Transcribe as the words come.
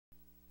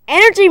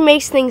Energy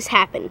makes things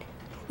happen.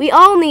 We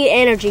all need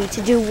energy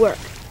to do work.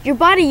 Your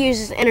body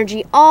uses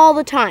energy all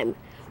the time.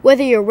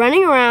 Whether you're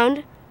running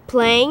around,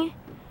 playing,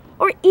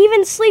 or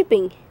even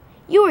sleeping,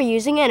 you are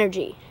using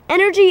energy.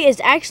 Energy is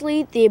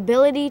actually the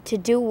ability to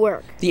do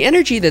work. The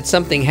energy that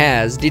something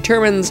has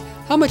determines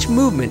how much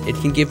movement it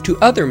can give to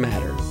other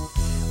matter.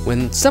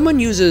 When someone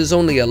uses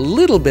only a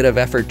little bit of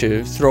effort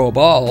to throw a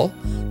ball,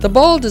 the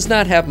ball does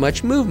not have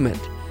much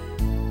movement.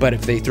 But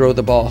if they throw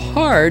the ball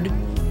hard,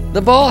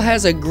 the ball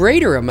has a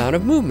greater amount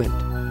of movement.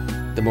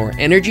 The more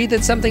energy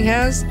that something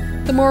has,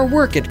 the more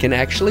work it can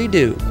actually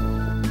do.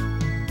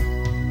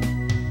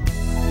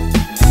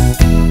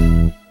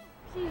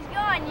 She's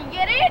gone, you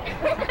get it?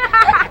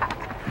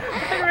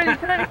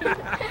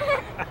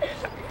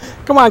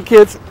 Come on,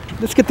 kids.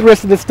 Let's get the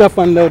rest of this stuff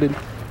unloaded.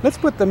 Let's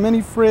put the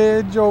mini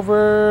fridge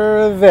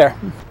over there.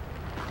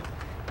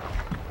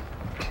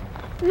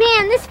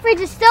 Man, this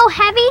fridge is so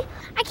heavy,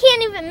 I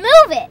can't even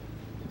move it.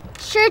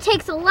 Sure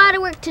takes a lot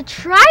of work to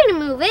try to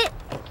move it.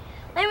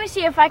 Let me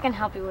see if I can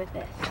help you with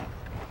this.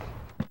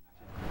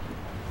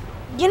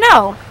 You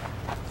know,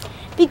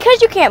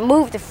 because you can't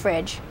move the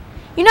fridge,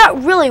 you're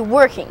not really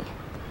working.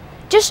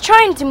 Just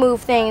trying to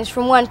move things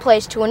from one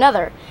place to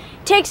another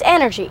takes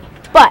energy.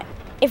 But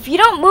if you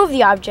don't move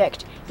the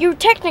object, you're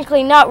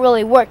technically not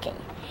really working,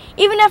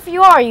 even if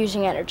you are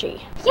using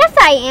energy. Yes,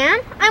 I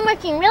am. I'm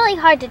working really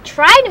hard to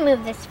try to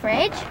move this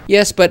fridge.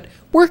 Yes, but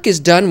work is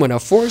done when a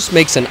force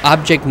makes an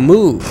object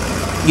move.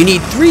 You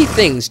need three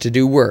things to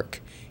do work.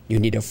 You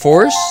need a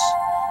force,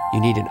 you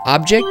need an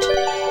object,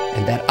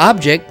 and that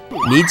object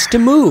needs to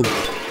move.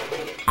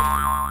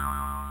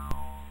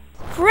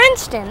 For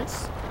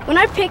instance, when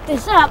I pick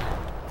this up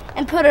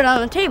and put it on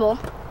the table,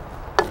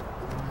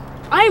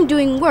 I am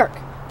doing work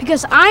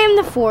because I am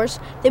the force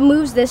that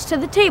moves this to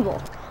the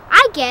table.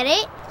 I get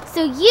it.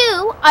 So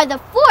you are the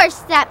force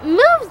that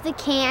moves the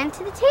can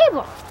to the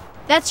table.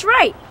 That's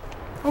right.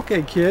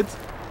 Okay, kids.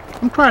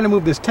 I'm trying to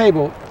move this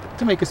table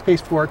to make a space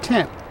for our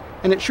tent,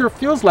 and it sure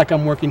feels like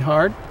I'm working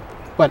hard.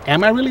 But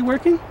am I really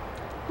working?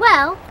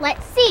 Well,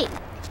 let's see.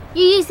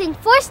 You're using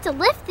force to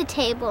lift the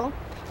table,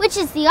 which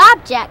is the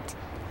object,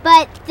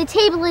 but the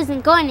table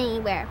isn't going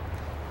anywhere.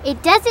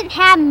 It doesn't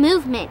have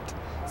movement.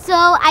 So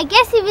I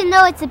guess even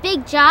though it's a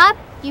big job,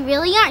 you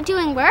really aren't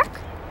doing work?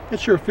 It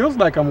sure feels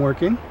like I'm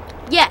working.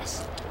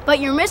 Yes, but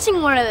you're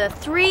missing one of the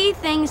three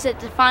things that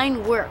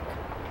define work.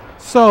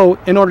 So,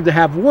 in order to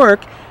have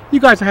work, you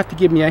guys will have to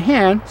give me a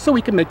hand so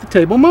we can make the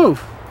table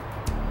move.